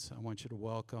I want you to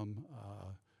welcome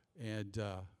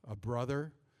a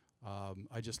brother.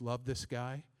 I just love this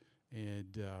guy,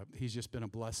 and he's just been a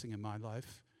blessing in my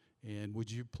life. And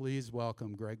would you please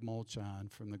welcome Greg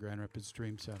Molchon from the Grand Rapids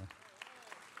Dream Center.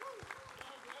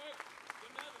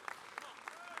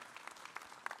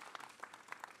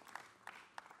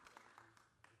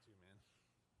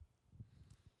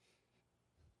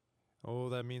 Oh,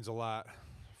 that means a lot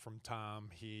from Tom.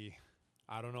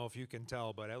 I don't know if you can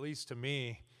tell, but at least to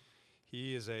me,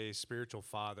 he is a spiritual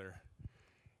father.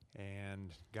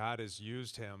 And God has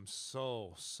used him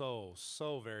so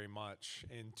very much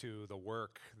into the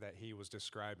work that he was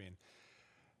describing.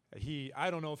 I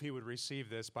don't know if he would receive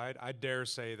this, but I dare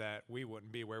say that we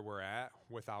wouldn't be where we're at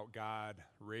without God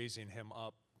raising him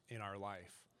up in our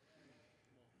life.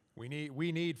 We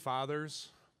need fathers,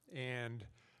 and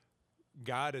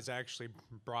God has actually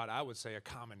brought, I would say, a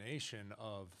combination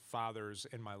of fathers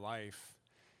in my life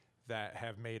that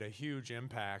have made a huge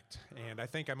impact. And I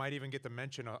think I might even get to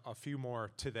mention a few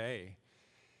more today.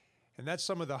 And that's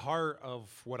some of the heart of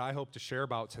what I hope to share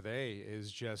about today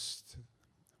is just,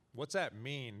 what's that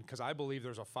mean? Because I believe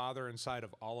there's a father inside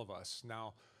of all of us.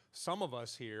 Now, some of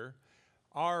us here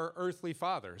are earthly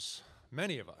fathers,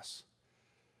 many of us.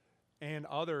 And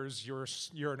others,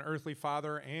 you're an earthly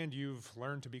father and you've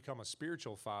learned to become a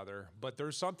spiritual father. But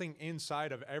there's something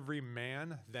inside of every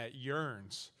man that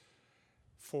yearns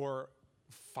for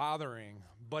fathering,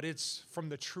 but it's from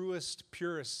the truest,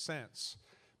 purest sense.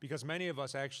 Because many of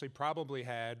us actually probably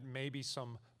had maybe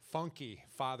some funky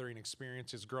fathering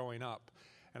experiences growing up.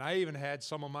 And I even had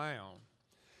some of my own.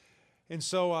 And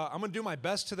so I'm going to do my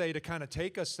best today to kind of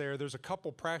take us there. There's a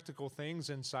couple practical things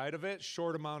inside of it,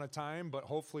 short amount of time, but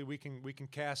hopefully we can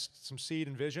cast some seed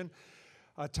and vision.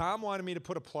 Tom wanted me to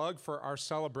put a plug for our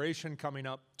celebration coming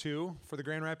up too for the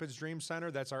Grand Rapids Dream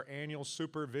Center. That's our annual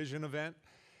Supervision event,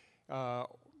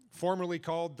 formerly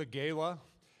called the Gala.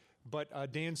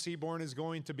 But Dan Seaborn is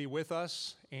going to be with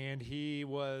us, and he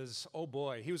was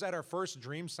at our first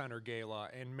Dream Center Gala.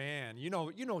 And man, you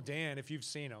know Dan if you've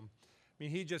seen him. I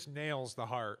mean, he just nails the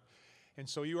heart. And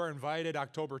so you are invited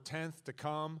October 10th to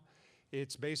come.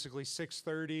 It's basically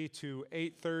 6:30 to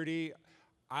 8:30.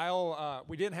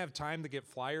 We didn't have time to get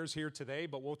flyers here today,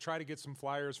 but we'll try to get some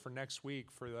flyers for next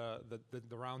week for the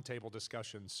roundtable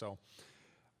discussions. So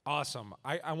awesome.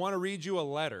 I want to read you a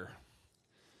letter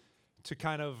to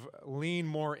kind of lean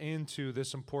more into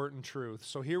this important truth.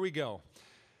 So here we go.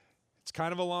 It's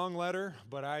kind of a long letter,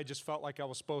 but I just felt like I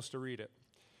was supposed to read it.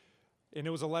 And it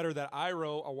was a letter that I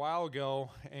wrote a while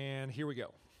ago, and here we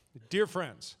go. Dear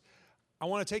friends, I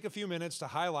want to take a few minutes to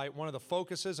highlight one of the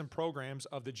focuses and programs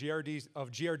of the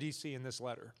GRDC in this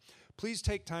letter. Please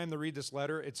take time to read this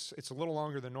letter. It's a little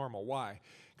longer than normal. Why?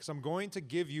 Because I'm going to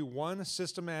give you one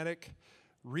systematic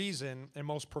reason and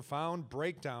most profound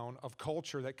breakdown of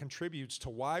culture that contributes to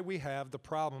why we have the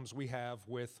problems we have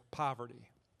with poverty.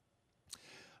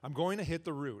 I'm going to hit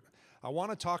the root. I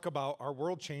want to talk about our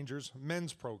World Changers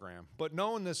men's program. But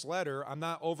knowing this letter, I'm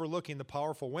not overlooking the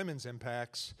powerful women's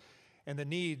impacts and the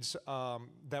needs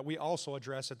that we also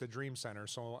address at the Dream Center.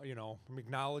 So, I'm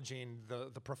acknowledging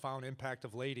the profound impact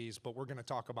of ladies, but we're going to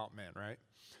talk about men, right?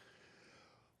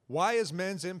 Why is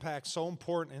men's impact so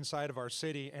important inside of our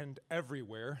city and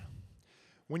everywhere?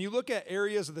 When you look at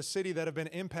areas of the city that have been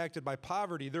impacted by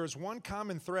poverty, there is one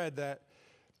common thread that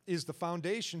is the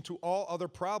foundation to all other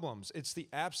problems. It's the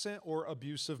absent or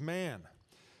abusive man.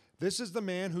 This is the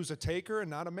man who's a taker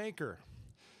and not a maker.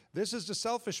 This is the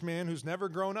selfish man who's never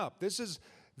grown up.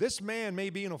 This man may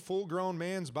be in a full-grown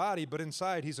man's body, but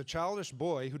inside he's a childish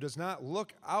boy who does not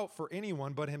look out for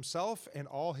anyone but himself and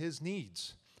all his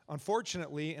needs.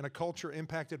 Unfortunately, in a culture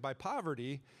impacted by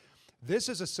poverty, this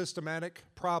is a systematic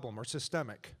problem or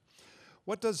systemic.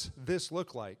 What does this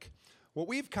look like? What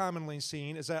we've commonly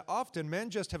seen is that often men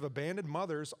just have abandoned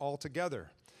mothers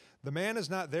altogether. The man is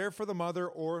not there for the mother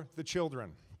or the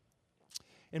children.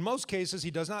 In most cases,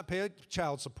 he does not pay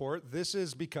child support. This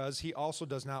is because he also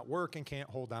does not work and can't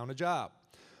hold down a job.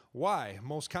 Why?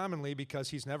 Most commonly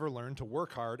because he's never learned to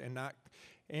work hard and not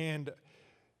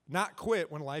quit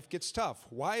when life gets tough.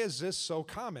 Why is this so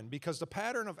common? Because the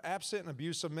pattern of absent and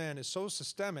abusive men is so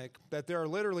systemic that there are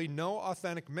literally no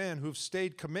authentic men who've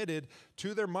stayed committed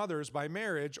to their mothers by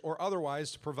marriage or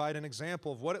otherwise to provide an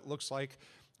example of what it looks like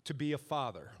to be a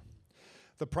father.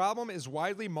 The problem is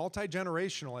widely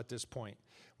multi-generational at this point.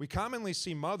 We commonly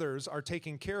see mothers are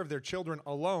taking care of their children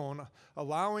alone,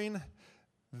 allowing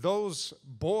those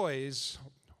boys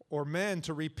or men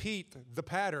to repeat the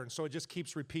pattern, so it just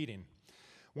keeps repeating.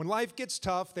 When life gets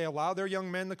tough, they allow their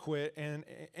young men to quit,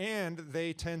 and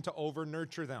they tend to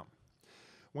over-nurture them.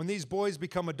 When these boys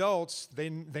become adults, they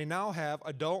now have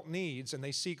adult needs and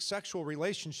they seek sexual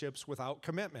relationships without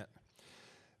commitment.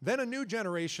 Then a new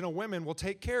generation of women will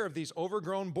take care of these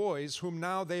overgrown boys whom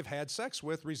now they've had sex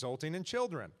with, resulting in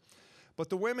children. But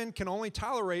the women can only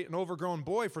tolerate an overgrown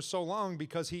boy for so long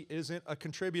because he isn't a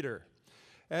contributor.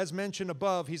 As mentioned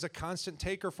above, he's a constant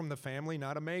taker from the family,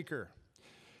 not a maker.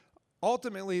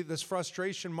 Ultimately, this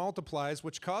frustration multiplies,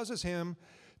 which causes him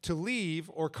to leave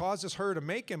or causes her to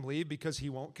make him leave because he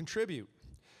won't contribute.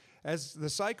 As the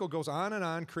cycle goes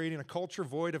on, creating a culture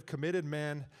void of committed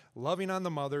men, loving on the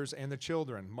mothers and the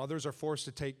children. Mothers are forced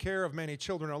to take care of many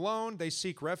children alone. They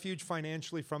seek refuge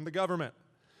financially from the government.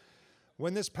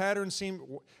 When this pattern seems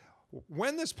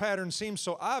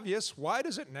so obvious, why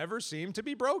does it never seem to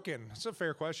be broken? That's a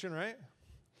fair question, right?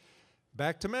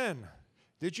 Back to men.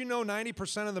 Did you know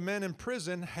 90% of the men in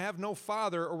prison have no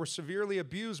father or were severely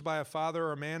abused by a father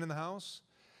or a man in the house?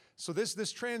 So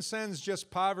this transcends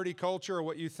just poverty culture or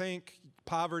what you think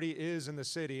poverty is in the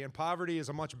city. And poverty is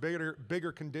a much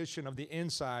bigger condition of the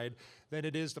inside than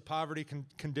it is the poverty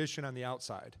condition on the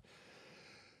outside.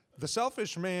 The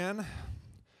selfish man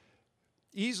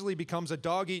easily becomes a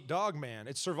dog-eat-dog man.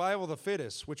 It's survival of the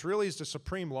fittest, which really is the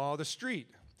supreme law of the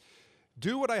street.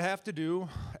 Do what I have to do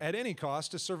at any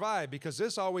cost to survive, because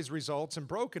this always results in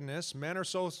brokenness. Men are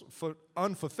so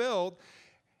unfulfilled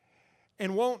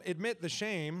and won't admit the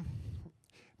shame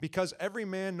because every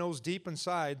man knows deep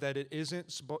inside that it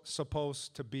isn't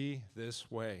supposed to be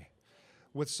this way.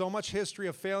 With so much history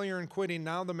of failure and quitting,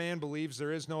 now the man believes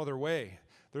there is no other way.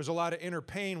 There's a lot of inner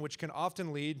pain, which can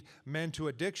often lead men to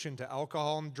addiction to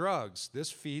alcohol and drugs.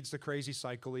 This feeds the crazy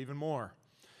cycle even more.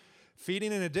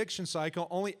 Feeding an addiction cycle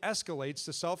only escalates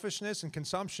the selfishness and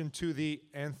consumption to the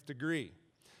nth degree.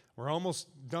 We're almost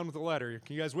done with the letter.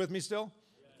 Can you guys with me still?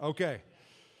 Okay.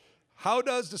 How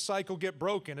does the cycle get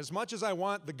broken? As much as I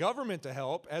want the government to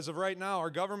help, as of right now,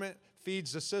 our government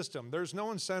feeds the system. There's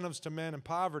no incentives to men in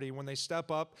poverty when they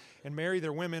step up and marry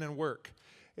their women and work.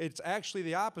 It's actually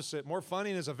the opposite. More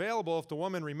funding is available if the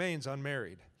woman remains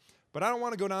unmarried. But I don't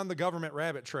want to go down the government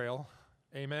rabbit trail.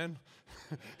 Amen?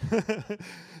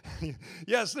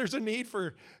 Yes, there's a need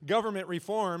for government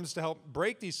reforms to help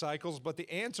break these cycles, but the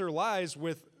answer lies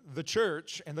with the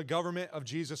church and the government of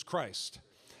Jesus Christ.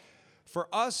 For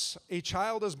us, a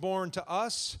child is born. To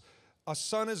us, a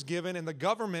son is given, and the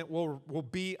government will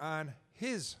be on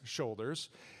his shoulders,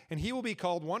 and he will be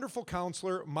called Wonderful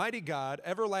Counselor, Mighty God,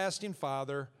 Everlasting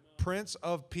Father, Prince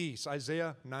of Peace,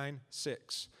 Isaiah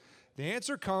 9:6. The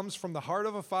answer comes from the heart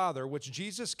of a father, which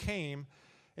Jesus came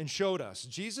and showed us.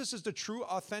 Jesus is the true,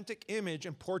 authentic image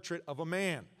and portrait of a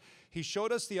man. He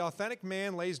showed us the authentic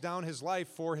man lays down his life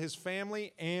for his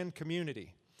family and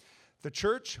community. The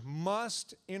church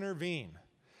must intervene.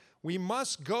 We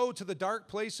must go to the dark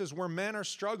places where men are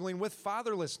struggling with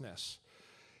fatherlessness.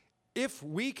 If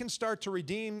we can start to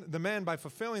redeem the men by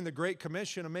fulfilling the Great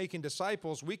Commission of making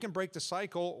disciples, we can break the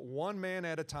cycle one man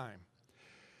at a time.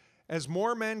 As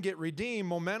more men get redeemed,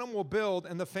 momentum will build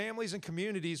and the families and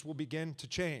communities will begin to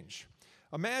change.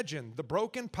 Imagine the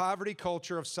broken poverty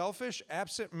culture of selfish,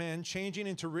 absent men changing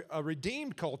into a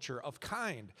redeemed culture of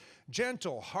kind,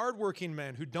 gentle, hardworking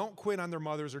men who don't quit on their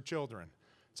mothers or children.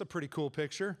 It's a pretty cool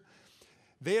picture.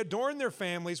 They adorn their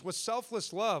families with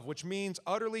selfless love, which means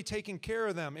utterly taking care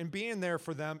of them and being there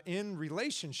for them in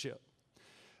relationship.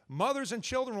 Mothers and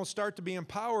children will start to be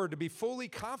empowered to be fully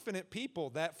confident people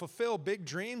that fulfill big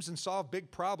dreams and solve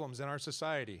big problems in our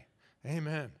society.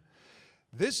 Amen.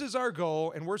 This is our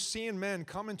goal, and we're seeing men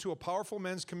come into a powerful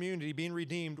men's community being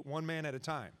redeemed one man at a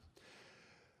time.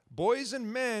 Boys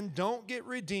and men don't get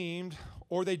redeemed,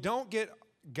 or they don't get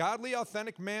godly,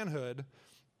 authentic manhood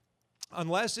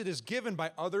unless it is given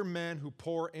by other men who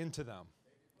pour into them.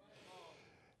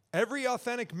 Every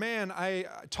authentic man I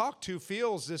talk to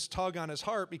feels this tug on his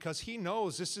heart because he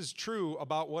knows this is true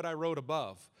about what I wrote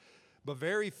above. But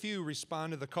very few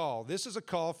respond to the call. This is a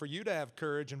call for you to have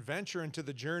courage and venture into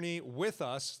the journey with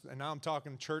us. And now I'm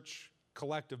talking church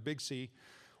collective, Big C,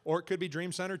 or it could be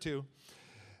Dream Center too.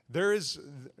 There is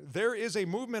a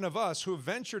movement of us who have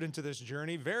ventured into this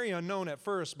journey, very unknown at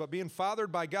first, but being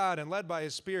fathered by God and led by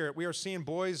His Spirit, we are seeing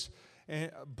boys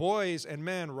and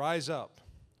men rise up.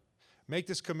 Make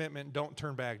this commitment, don't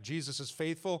turn back. Jesus is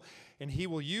faithful, and He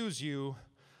will use you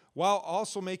while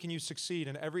also making you succeed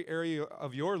in every area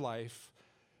of your life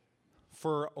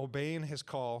for obeying His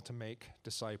call to make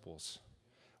disciples.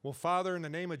 Well, Father, in the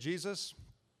name of Jesus,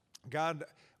 God,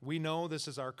 we know this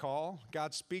is our call.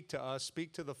 God, speak to us.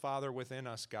 Speak to the Father within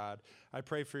us, God. I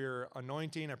pray for your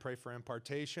anointing. I pray for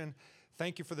impartation.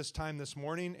 Thank you for this time this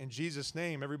morning. In Jesus'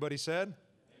 name, everybody said?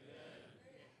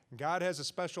 Amen. God has a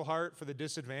special heart for the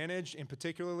disadvantaged, and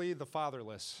particularly the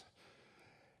fatherless.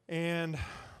 And,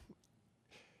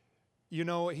 you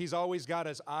know, he's always got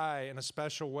his eye in a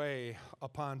special way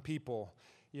upon people.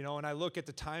 You know, and I look at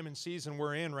the time and season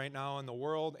we're in right now in the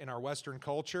world, in our Western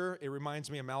culture. It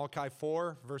reminds me of Malachi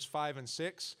 4, verse 5 and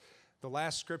 6, the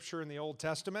last scripture in the Old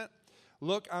Testament.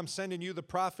 Look, I'm sending you the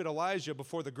prophet Elijah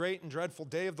before the great and dreadful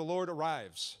day of the Lord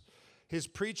arrives. His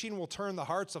preaching will turn the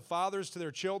hearts of fathers to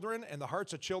their children and the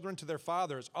hearts of children to their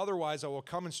fathers. Otherwise, I will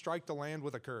come and strike the land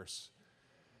with a curse.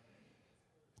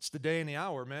 It's the day and the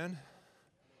hour, man.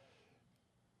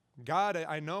 God,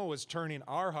 I know, is turning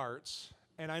our hearts.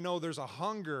 And I know there's a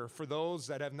hunger for those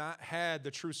that have not had the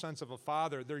true sense of a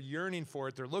father. They're yearning for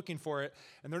it. They're looking for it.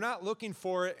 And they're not looking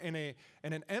for it in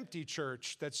an empty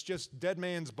church that's just dead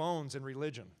man's bones in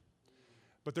religion.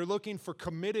 But they're looking for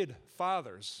committed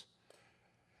fathers.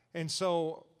 And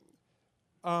so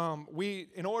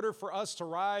in order for us to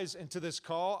rise into this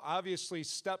call, obviously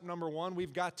step number one,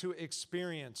 we've got to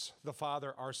experience the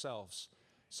Father ourselves.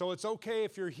 So it's okay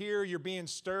if you're here, you're being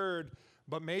stirred,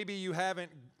 but maybe you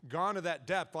haven't gone to that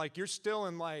depth, like you're still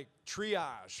in like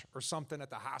triage or something at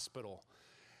the hospital,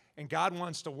 and God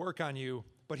wants to work on you.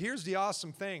 But here's the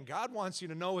awesome thing. God wants you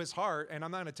to know his heart, and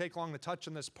I'm not going to take long to touch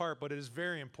on this part, but it is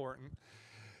very important.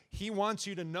 He wants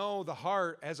you to know the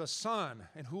heart as a son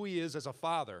and who he is as a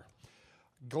father.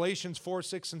 Galatians 4,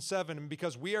 6, and 7, and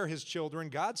because we are his children,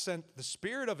 God sent the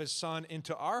Spirit of his Son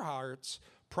into our hearts,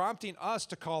 prompting us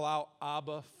to call out,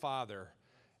 Abba, Father.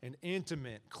 An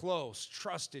intimate, close,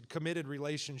 trusted, committed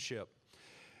relationship.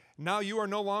 Now you are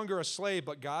no longer a slave,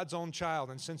 but God's own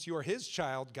child. And since you are his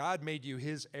child, God made you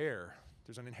his heir.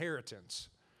 There's an inheritance.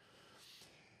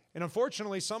 And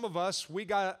unfortunately, some of us, we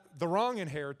got the wrong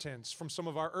inheritance from some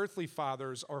of our earthly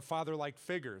fathers or father-like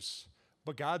figures.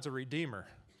 But God's a redeemer.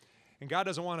 And God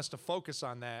doesn't want us to focus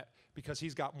on that because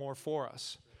he's got more for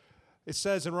us. It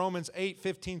says in Romans 8,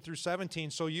 15 through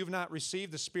 17, so you've not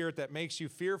received the spirit that makes you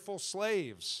fearful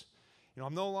slaves. You know,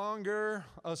 I'm no longer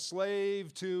a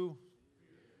slave to,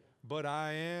 but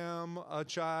I am a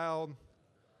child.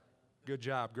 Good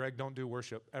job, Greg. Don't do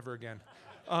worship ever again.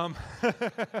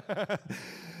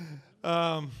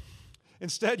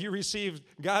 Instead, you received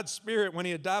God's Spirit when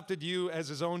he adopted you as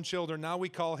his own children. Now we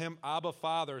call him Abba,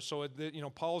 Father. So,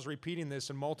 Paul's repeating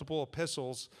this in multiple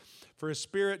epistles. For his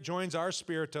Spirit joins our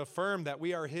spirit to affirm that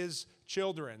we are his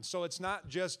children. So it's not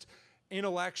just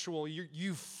intellectual.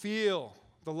 You feel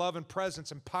the love and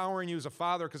presence empowering you as a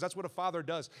father, because that's what a father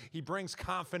does. He brings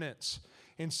confidence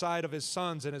inside of his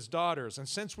sons and his daughters. And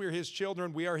since we're his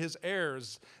children, we are his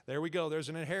heirs. There we go. There's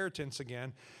an inheritance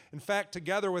again. In fact,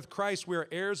 together with Christ, we are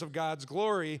heirs of God's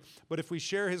glory. But if we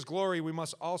share his glory, we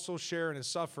must also share in his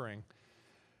suffering.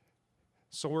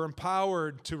 So we're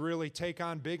empowered to really take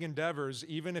on big endeavors,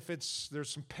 even if there's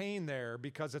some pain there,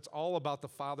 because it's all about the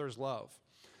Father's love.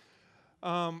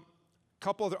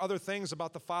 Couple of other things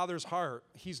about the Father's heart.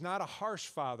 He's not a harsh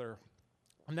father,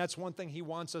 and that's one thing he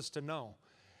wants us to know.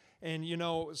 And,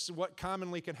 what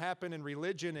commonly can happen in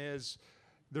religion is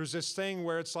there's this thing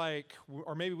where it's like,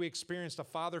 or maybe we experienced a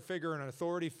father figure and an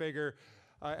authority figure.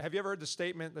 Have you ever heard the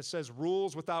statement that says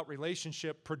rules without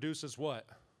relationship produces what?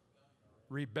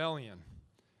 Rebellion.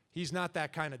 He's not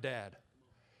that kind of dad.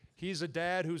 He's a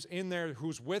dad who's in there,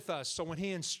 who's with us. So when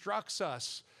he instructs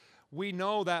us, we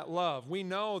know that love. We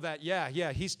know that,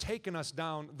 he's taken us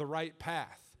down the right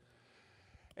path.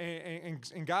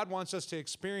 And God wants us to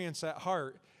experience that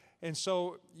heart. And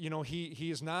so,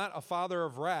 he is not a father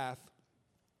of wrath.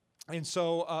 And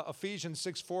so Ephesians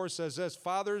 6:4 says this,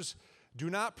 fathers, do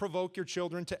not provoke your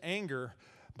children to anger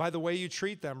by the way you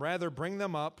treat them. Rather, bring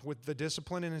them up with the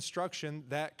discipline and instruction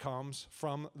that comes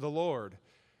from the Lord.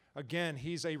 Again,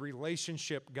 he's a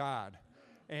relationship God.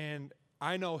 And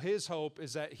I know his hope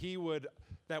is that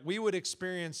we would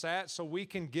experience that so we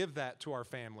can give that to our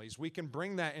families. We can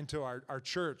bring that into our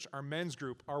church, our men's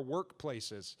group, our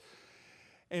workplaces.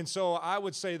 And so I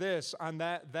would say this on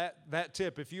that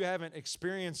tip, if you haven't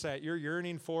experienced that, you're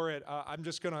yearning for it, I'm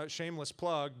just going to shameless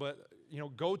plug, but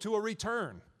go to a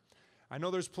return. I know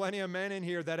there's plenty of men in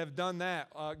here that have done that.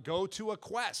 Go to a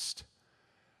Quest.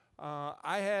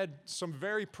 I had some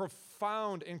very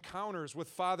profound encounters with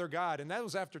Father God, and that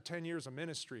was after 10 years of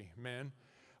ministry, man,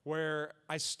 where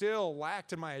I still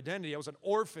lacked in my identity. I was an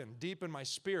orphan deep in my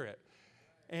spirit.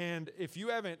 And if you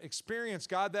haven't experienced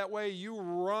God that way, you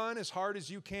run as hard as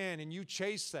you can and you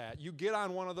chase that. You get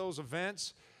on one of those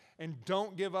events and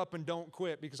don't give up and don't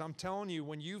quit, because I'm telling you,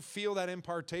 when you feel that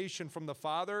impartation from the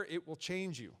Father, it will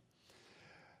change you.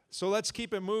 So let's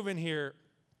keep it moving here.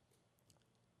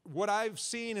 What I've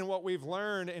seen and what we've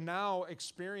learned and now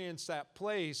experienced that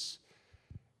place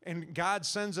And God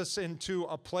sends us into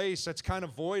a place that's kind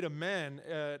of void of men,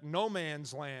 no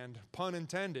man's land, pun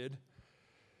intended.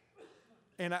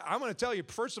 And I'm going to tell you,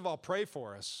 first of all, pray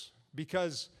for us,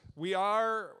 because we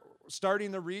are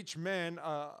starting to reach men,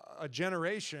 a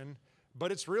generation,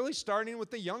 but it's really starting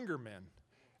with the younger men.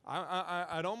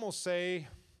 I'd almost say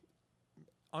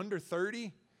under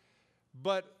 30,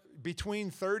 but between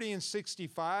 30 and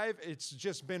 65, it's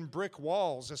just been brick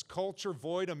walls, this culture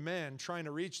void of men trying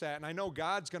to reach that. And I know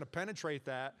God's going to penetrate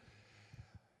that.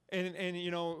 And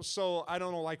you know, so I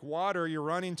don't know, like water, you're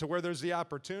running to where there's the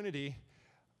opportunity.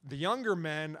 The younger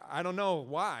men, I don't know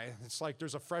why. It's like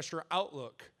there's a fresher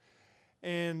outlook.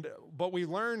 But we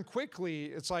learn quickly,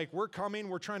 it's like we're coming,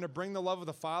 we're trying to bring the love of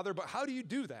the Father, but how do you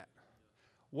do that?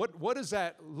 What does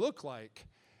that look like?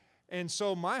 And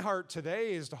so my heart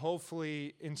today is to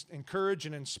hopefully encourage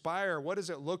and inspire. What does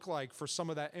it look like for some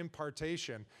of that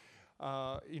impartation?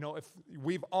 You know, if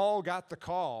we've all got the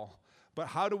call, but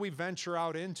how do we venture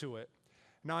out into it?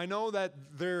 Now, I know that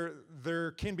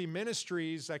there can be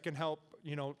ministries that can help,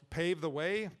 you know, pave the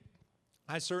way.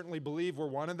 I certainly believe we're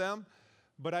one of them.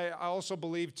 But I also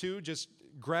believe, too, just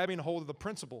grabbing hold of the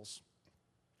principles.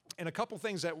 And a couple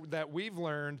things that we've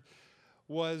learned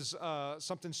was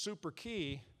something super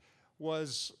key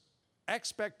was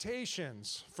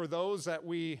expectations for those that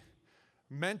we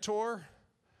mentor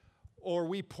or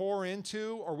we pour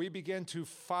into or we begin to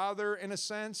father, in a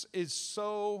sense, is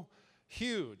so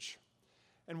huge.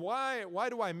 And why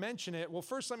do I mention it? Well,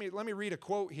 first, let me read a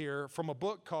quote here from a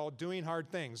book called Doing Hard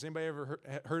Things. Anybody ever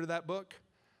heard of that book?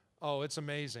 Oh, it's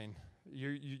amazing.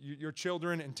 Your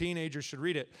children and teenagers should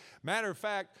read it. Matter of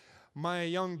fact, my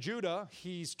young Judah,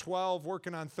 he's 12,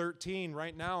 working on 13.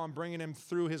 Right now, I'm bringing him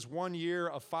through his 1 year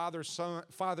of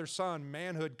father-son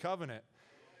manhood covenant.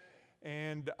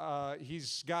 And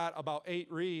he's got about 8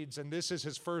 reads, and this is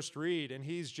his first read, and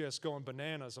he's just going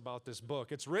bananas about this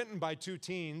book. It's written by 2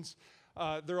 teens.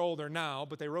 They're older now,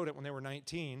 but they wrote it when they were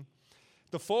 19.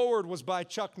 The foreword was by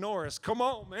Chuck Norris. Come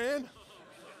on, man.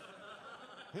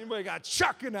 Anybody got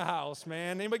Chuck in the house,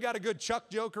 man? Anybody got a good Chuck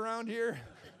joke around here?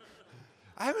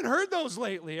 I haven't heard those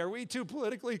lately. Are we too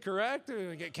politically correct?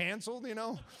 To get canceled, you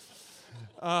know?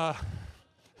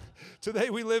 Today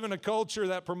we live in a culture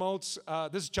that promotes,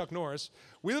 this is Chuck Norris,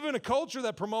 we live in a culture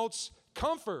that promotes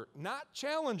comfort, not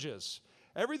challenges.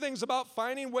 Everything's about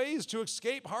finding ways to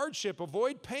escape hardship,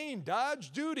 avoid pain,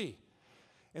 dodge duty.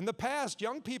 In the past,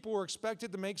 young people were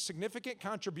expected to make significant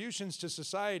contributions to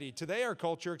society. Today, our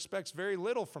culture expects very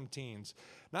little from teens,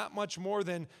 not much more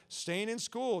than staying in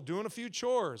school, doing a few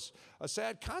chores. A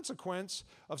sad consequence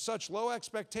of such low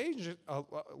expectations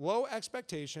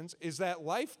is that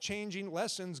life-changing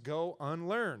lessons go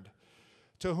unlearned.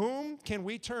 To whom can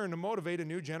we turn to motivate a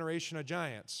new generation of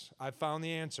giants? I've found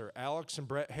the answer. Alex and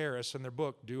Brett Harris in their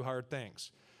book, Do Hard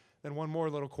Things. Then one more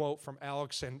little quote from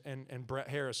Alex and Brett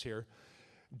Harris here.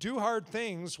 Do Hard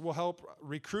Things will help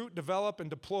recruit, develop, and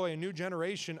deploy a new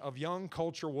generation of young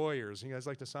culture warriors. You guys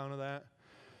like the sound of that?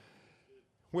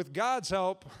 With God's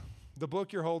help, the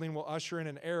book you're holding will usher in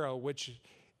an era which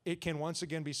it can once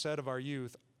again be said of our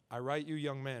youth, I write you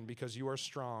young men because you are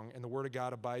strong and the word of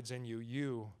God abides in you.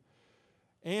 You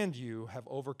have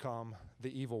overcome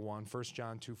the evil one. 1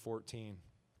 John 2:14.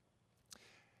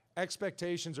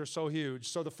 Expectations are so huge.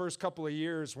 So the first couple of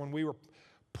years when we were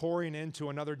pouring into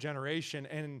another generation,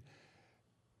 and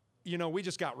you know, we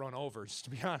just got run over, just to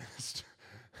be honest.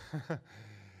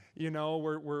 You know,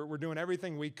 we're doing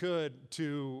everything we could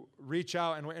to reach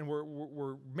out, and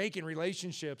we're making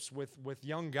relationships with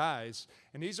young guys,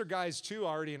 and these are guys too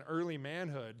already in early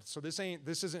manhood. So this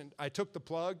isn't I took the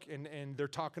plug and they're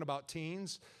talking about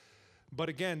teens, but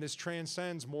again, this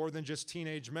transcends more than just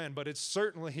teenage men. But it's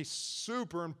certainly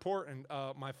super important.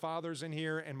 My father's in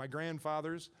here and my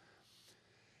grandfathers.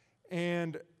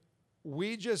 And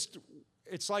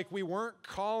it's like we weren't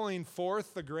calling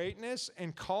forth the greatness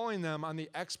and calling them on the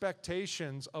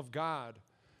expectations of God.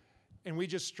 And we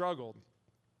just struggled.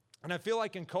 And I feel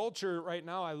like in culture right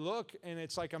now, I look and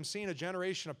it's like I'm seeing a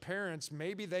generation of parents,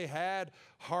 maybe they had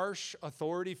harsh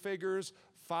authority figures,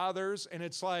 fathers, and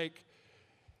it's like,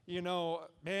 you know,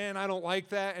 man, I don't like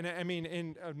that. And I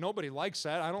mean, nobody likes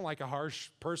that. I don't like a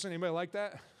harsh person. Anybody like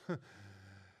that?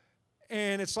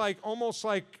 And it's like almost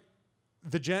like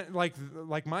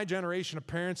like my generation of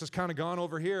parents has kind of gone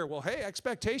over here. Well, hey,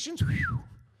 expectations, whew.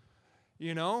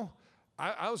 You know,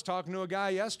 I was talking to a guy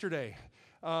yesterday.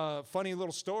 Funny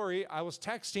little story. I was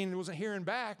texting and wasn't hearing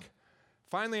back.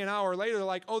 Finally, an hour later, they're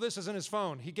like, oh, this isn't his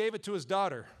phone. He gave it to his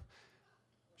daughter.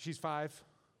 She's 5.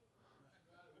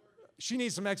 She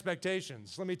needs some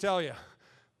expectations, let me tell you.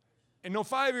 And no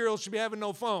 5-year-old should be having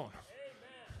no phone.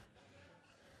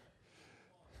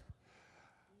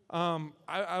 I'm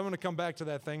going to come back to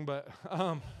that thing, but,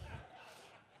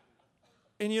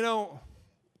 and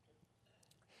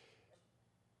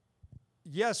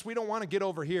yes, we don't want to get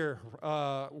over here.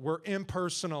 We're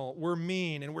impersonal, we're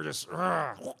mean, and we're just,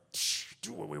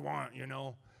 do what we want,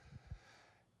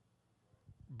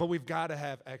 But we've got to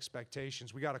have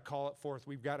expectations. We got to call it forth.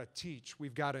 We've got to teach.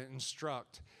 We've got to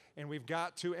instruct. And we've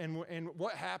got to, and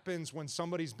what happens when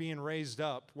somebody's being raised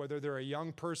up, whether they're a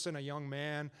young person, a young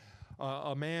man,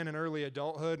 a man in early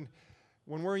adulthood,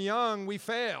 when we're young, we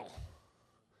fail.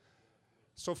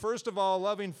 So first of all, a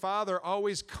loving father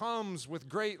always comes with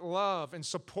great love and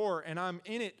support, and I'm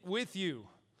in it with you.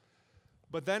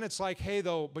 But then it's like, hey,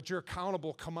 though, but you're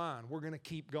accountable. Come on, we're going to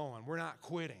keep going. We're not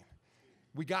quitting.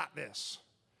 We got this.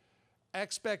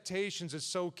 Expectations is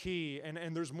so key,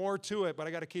 and there's more to it, but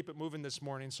I got to keep it moving this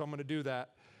morning, so I'm going to do that.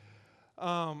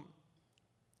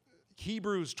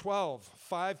 Hebrews 12,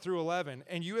 5 through 11.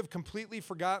 And you have completely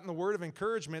forgotten the word of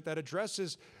encouragement that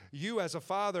addresses you as a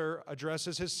father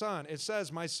addresses his son. It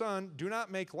says, my son, do not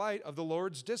make light of the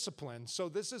Lord's discipline. So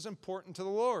this is important to the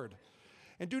Lord.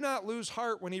 And do not lose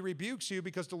heart when he rebukes you,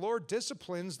 because the Lord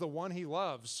disciplines the one he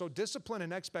loves. So discipline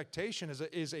and expectation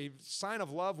is a sign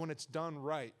of love when it's done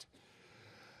right.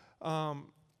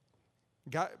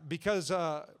 Because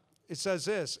it says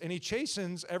this, and he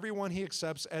chastens everyone he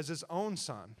accepts as his own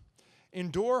son.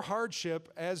 Endure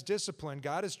hardship as discipline.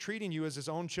 God is treating you as his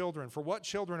own children. For what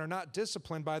children are not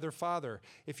disciplined by their father?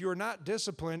 If you are not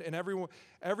disciplined and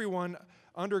everyone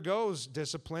undergoes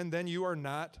discipline, then you are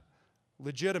not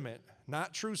legitimate,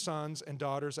 not true sons and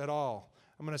daughters at all.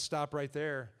 I'm going to stop right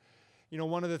there.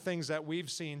 One of the things that we've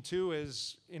seen too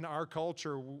is in our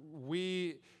culture,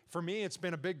 for me, it's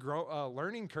been a big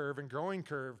learning curve and growing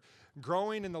curve.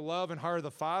 Growing in the love and heart of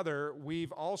the Father,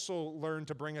 we've also learned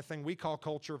to bring a thing we call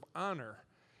culture of honor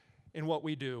in what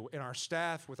we do, in our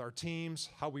staff, with our teams,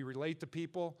 how we relate to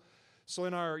people. So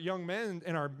in our young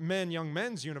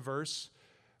men's universe,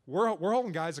 we're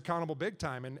holding guys accountable big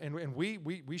time, and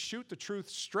we shoot the truth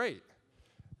straight.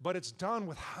 But it's done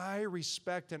with high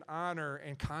respect and honor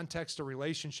and context of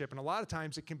relationship. And a lot of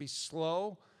times it can be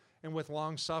slow and with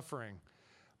long suffering.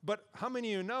 But how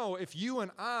many of you know if you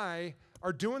and I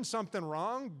are doing something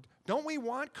wrong, don't we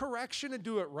want correction and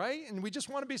do it right? And we just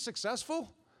want to be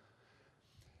successful?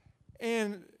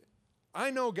 And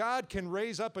I know God can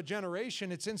raise up a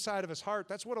generation. It's inside of his heart.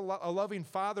 That's what a loving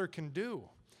father can do.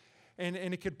 And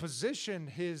it could position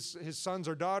his sons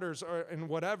or daughters and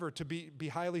whatever to be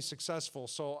highly successful.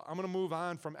 So I'm going to move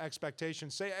on from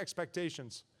expectations. Say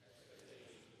expectations.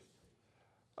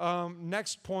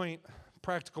 Next point,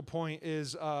 practical point,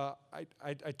 is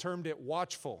I termed it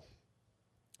watchful.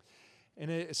 And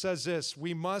it says this: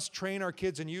 we must train our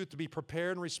kids and youth to be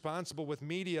prepared and responsible with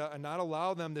media and not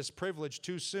allow them this privilege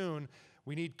too soon.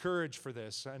 We need courage for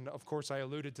this. And of course, I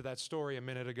alluded to that story a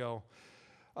minute ago.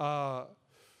 Let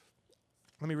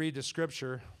me read the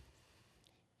scripture.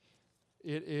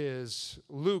 It is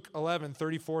Luke 11,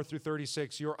 34 through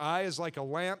 36. Your eye is like a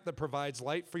lamp that provides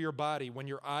light for your body. When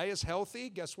your eye is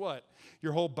healthy, guess what?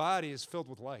 Your whole body is filled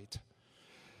with light.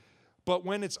 But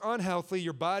when it's unhealthy,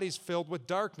 your body's filled with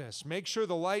darkness. Make sure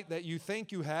the light that you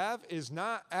think you have is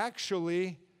not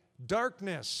actually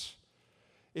darkness.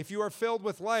 If you are filled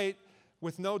with light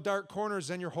with no dark corners,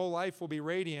 then your whole life will be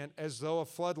radiant as though a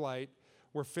floodlight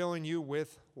were filling you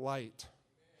with light.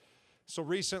 So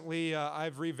recently,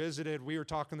 I've revisited, we were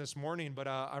talking this morning, but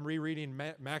I'm rereading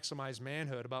Maximize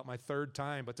Manhood about my third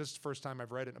time, but this is the first time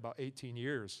I've read it in about 18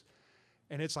 years.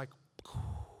 And it's like,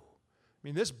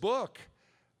 this book,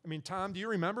 Tom, do you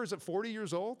remember, is it 40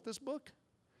 years old, this book?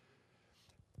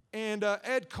 And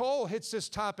Ed Cole hits this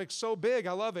topic so big,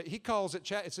 I love it. He calls it,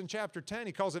 it's in chapter 10,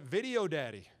 he calls it Video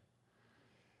Daddy.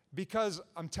 Because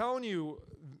I'm telling you,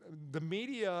 the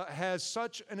media has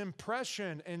such an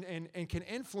impression and can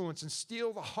influence and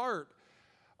steal the heart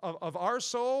of our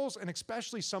souls, and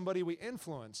especially somebody we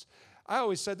influence. I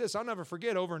always said this, I'll never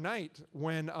forget overnight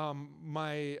when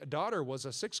my daughter was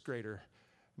a sixth grader.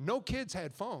 No kids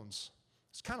had phones.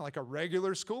 It's kind of like a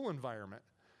regular school environment.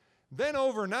 Then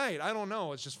overnight, I don't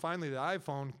know, it's just finally the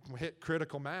iPhone hit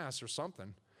critical mass or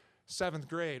something. 7th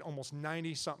grade, almost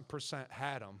 90-something%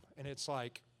 had them. And it's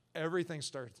like everything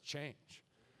started to change.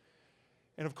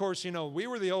 And of course, we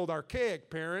were the old archaic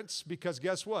parents, because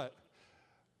guess what?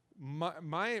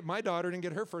 My daughter didn't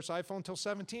get her first iPhone until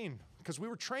 17 because we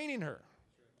were training her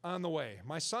on the way.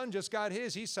 My son just got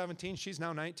his. He's 17. She's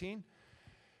now 19.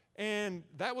 And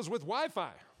that was with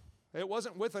Wi-Fi. It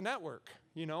wasn't with a network.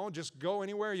 Just go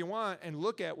anywhere you want and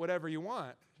look at whatever you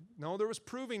want. No, there was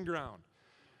proving ground.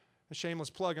 A shameless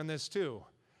plug on this too.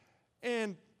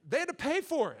 And they had to pay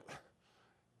for it.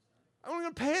 I'm going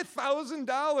to pay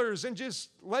 $1,000 and just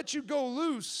let you go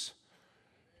loose.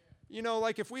 You know,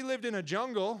 like if we lived in a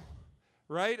jungle,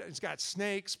 right? It's got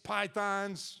snakes,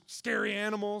 pythons, scary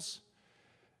animals.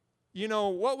 You know,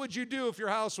 what would you do if your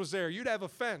house was there? You'd have a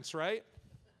fence, right?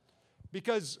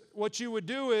 Because what you would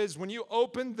do is when you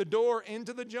opened the door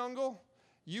into the jungle,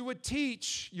 you would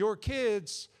teach your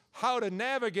kids how to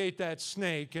navigate that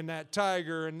snake and that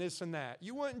tiger and this and that.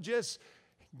 You wouldn't just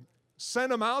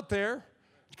send them out there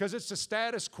because it's the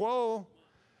status quo.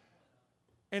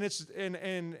 And it's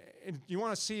and you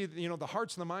want to see, you know, the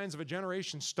hearts and the minds of a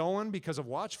generation stolen because of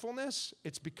watchfulness.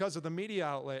 It's because of the media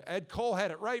outlet. Ed Cole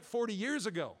had it right 40 years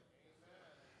ago.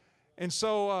 And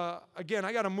so, again,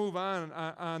 I got to move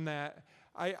on that.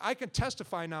 I can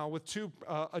testify now with two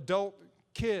adult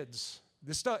kids.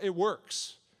 This stuff, it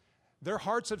works. Their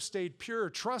hearts have stayed pure.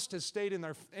 Trust has stayed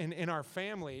in our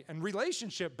family. And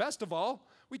relationship, best of all,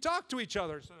 we talk to each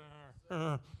other.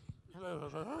 And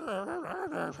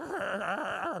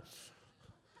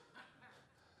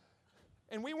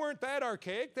we weren't that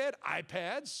archaic. They had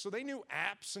iPads, so they knew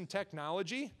apps and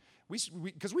technology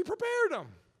because we prepared them.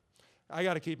 I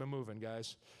got to keep it moving,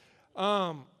 guys.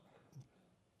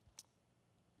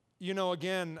 You know,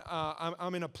 again,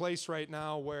 I'm in a place right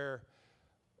now where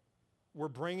we're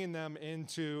bringing them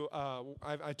into,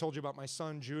 I told you about my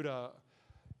son, Judah.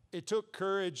 It took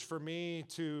courage for me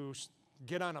to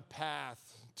get on a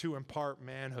path to impart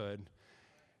manhood.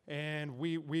 And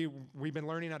we've been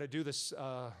learning how to do this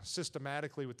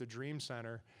systematically with the Dream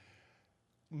Center.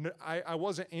 I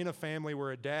wasn't in a family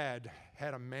where a dad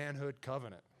had a manhood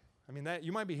covenant. I mean, that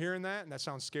you might be hearing that, and that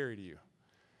sounds scary to you.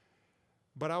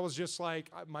 But I was just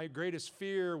like, my greatest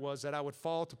fear was that I would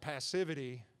fall to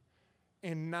passivity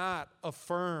and not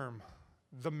affirm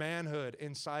the manhood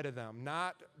inside of them,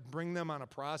 not bring them on a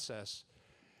process.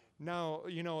 Now,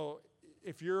 you know,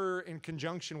 if you're in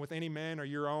conjunction with any men or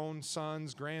your own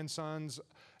sons, grandsons,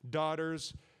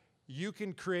 daughters, you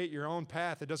can create your own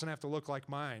path. It doesn't have to look like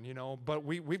mine, you know. But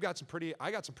I got some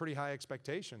pretty high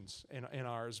expectations in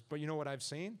ours. But you know what I've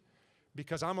seen?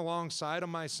 Because I'm alongside of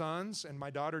my sons, and my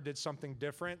daughter did something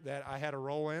different that I had a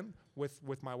role in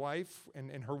with my wife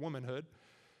and her womanhood.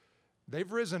 They've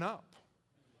risen up.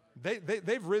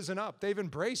 They've risen up. They've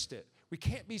embraced it. We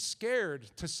can't be scared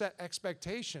to set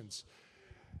expectations.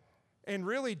 And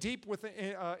really deep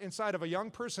inside of a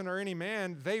young person or any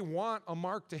man, they want a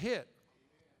mark to hit.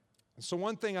 So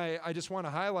one thing I just want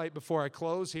to highlight before I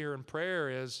close here in prayer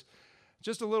is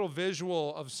just a little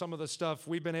visual of some of the stuff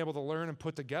we've been able to learn and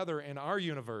put together in our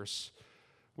universe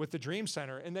with the Dream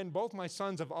Center. And then both my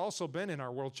sons have also been in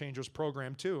our World Changers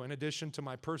program too, in addition to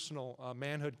my personal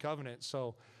manhood covenant.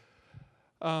 So,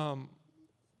 all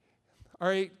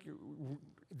right,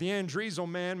 the Andrizo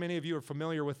man, many of you are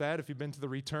familiar with that if you've been to the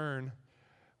return.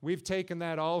 We've taken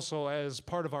that also as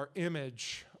part of our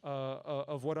image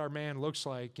of what our man looks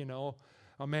like, you know.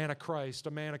 A man of Christ,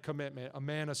 a man of commitment, a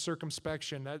man of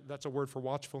circumspection. That's a word for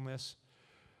watchfulness.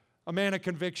 A man of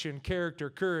conviction, character,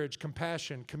 courage,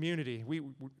 compassion, community.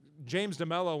 James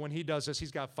DeMello, when he does this, he's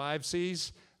got 5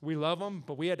 C's. We love him,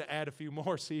 but we had to add a few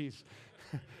more C's.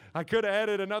 I could have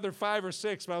added another 5 or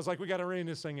 6, but I was like, we got to rein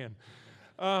this thing in.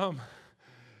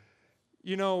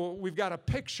 You know, we've got a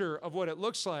picture of what it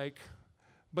looks like,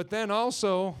 but then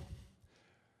also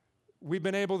we've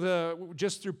been able to,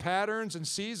 just through patterns and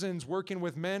seasons, working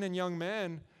with men and young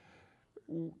men,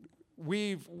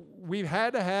 we've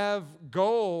had to have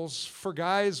goals for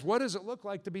guys. What does it look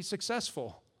like to be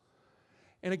successful?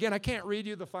 And again, I can't read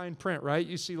you the fine print, right?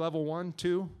 You see level 1,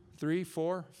 2, 3,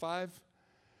 4, 5.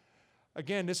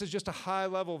 Again, this is just a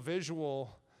high-level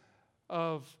visual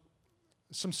of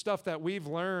some stuff that we've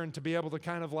learned to be able to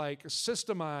kind of like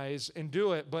systemize and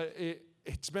do it, but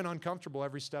it's been uncomfortable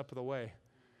every step of the way.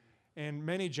 And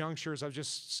many junctures, I'm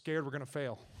just scared we're going to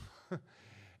fail.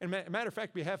 And matter of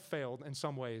fact, we have failed in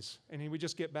some ways. And we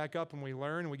just get back up and we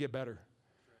learn and we get better.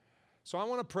 So I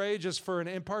want to pray just for an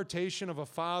impartation of a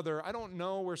father. I don't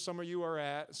know where some of you are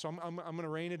at, so I'm going to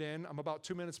rein it in. I'm about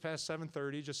 2 minutes past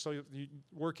 7:30, just so you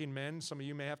working men, some of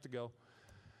you may have to go.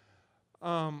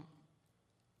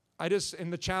 In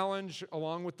the challenge,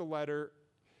 along with the letter,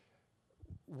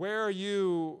 where are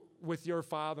you with your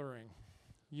fathering?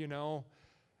 You know,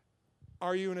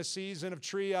 are you in a season of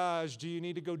triage? Do you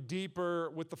need to go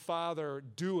deeper with the Father?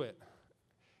 Do it.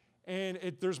 And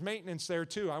there's maintenance there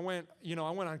too. I went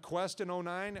on Quest in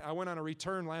 2009. I went on a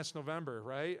return last November,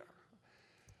 right?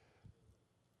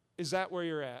 Is that where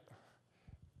you're at?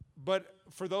 But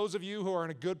for those of you who are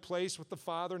in a good place with the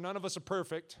Father, none of us are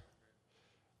perfect.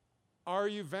 Are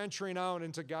you venturing out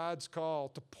into God's call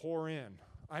to pour in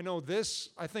I know this,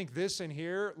 I think this in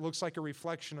here looks like a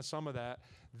reflection of some of that.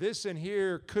 This in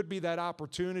here could be that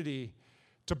opportunity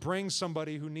to bring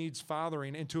somebody who needs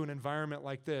fathering into an environment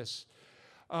like this.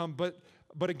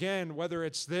 But again, whether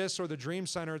it's this or the Dream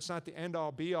Center, it's not the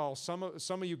end-all, be-all. Some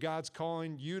of you, God's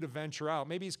calling you to venture out.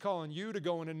 Maybe He's calling you to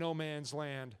go into no man's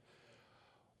land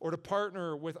or to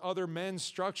partner with other men's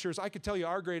structures. I could tell you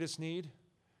our greatest need.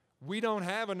 We don't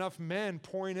have enough men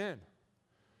pouring in.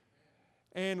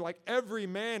 And like every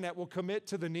man that will commit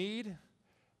to the need,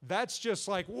 that's just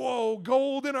like, whoa,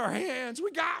 gold in our hands.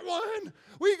 We got one.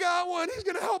 We got one. He's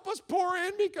going to help us pour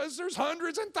in because there's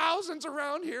hundreds and thousands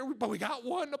around here, but we got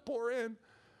one to pour in.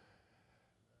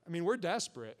 I mean, we're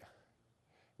desperate.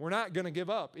 We're not going to give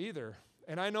up either.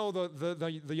 And I know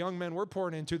the young men we're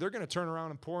pouring into, they're going to turn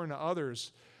around and pour into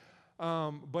others.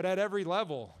 But at every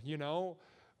level, you know,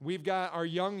 we've got our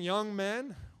young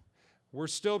men. We're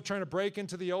still trying to break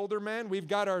into the older men. We've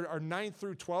got our 9th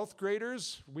through 12th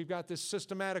graders. We've got this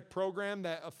systematic program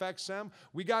that affects them.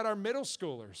 We got our middle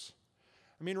schoolers.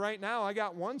 I mean, right now, I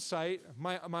got one site,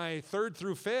 my 3rd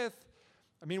through 5th.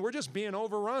 I mean, we're just being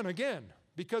overrun again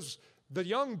because the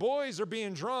young boys are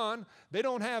being drawn. They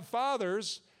don't have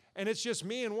fathers, and it's just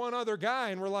me and one other guy,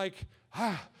 and we're like,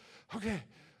 okay,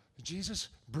 Jesus,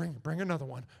 bring another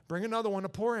one. Bring another one to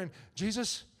pour in.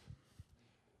 Jesus,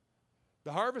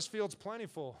 the harvest field's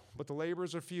plentiful, but the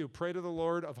laborers are few. Pray to the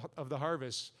Lord of the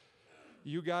harvest.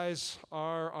 You guys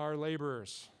are our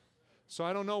laborers. So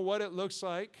I don't know what it looks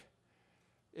like.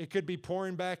 It could be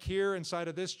pouring back here inside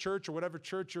of this church or whatever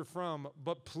church you're from,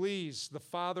 but please, the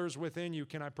Father's within you.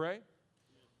 Can I pray?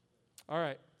 All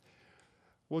right.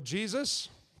 Well, Jesus,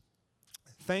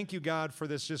 thank you, God, for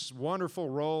this just wonderful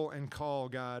role and call,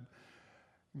 God.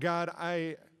 God,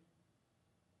 I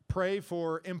pray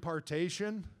for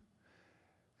impartation.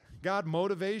 God,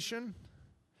 motivation.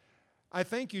 I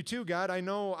thank you too, God. I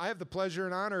know I have the pleasure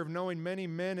and honor of knowing many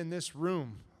men in this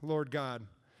room, Lord God.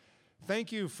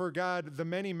 Thank you for, God, the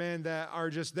many men that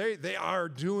are just, they are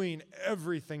doing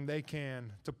everything they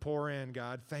can to pour in,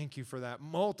 God. Thank you for that.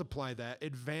 Multiply that.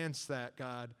 Advance that,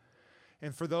 God.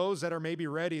 And for those that are maybe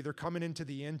ready, they're coming into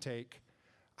the intake.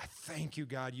 I thank you,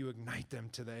 God, you ignite them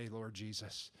today, Lord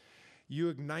Jesus. You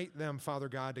ignite them, Father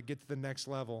God, to get to the next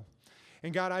level.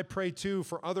 And God, I pray too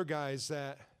for other guys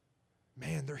that,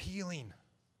 man, they're healing.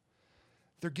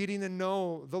 They're getting to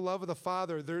know the love of the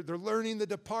Father. They're learning to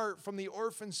depart from the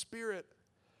orphan spirit.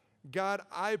 God,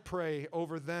 I pray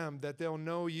over them that they'll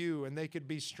know you and they could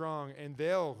be strong and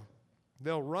they'll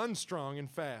run strong and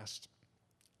fast.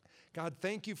 God,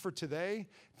 thank you for today.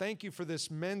 Thank you for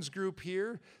this men's group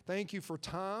here. Thank you for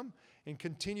Tom, and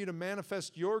continue to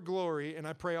manifest your glory. And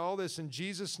I pray all this in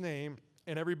Jesus' name.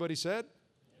 And everybody said,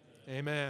 Amen.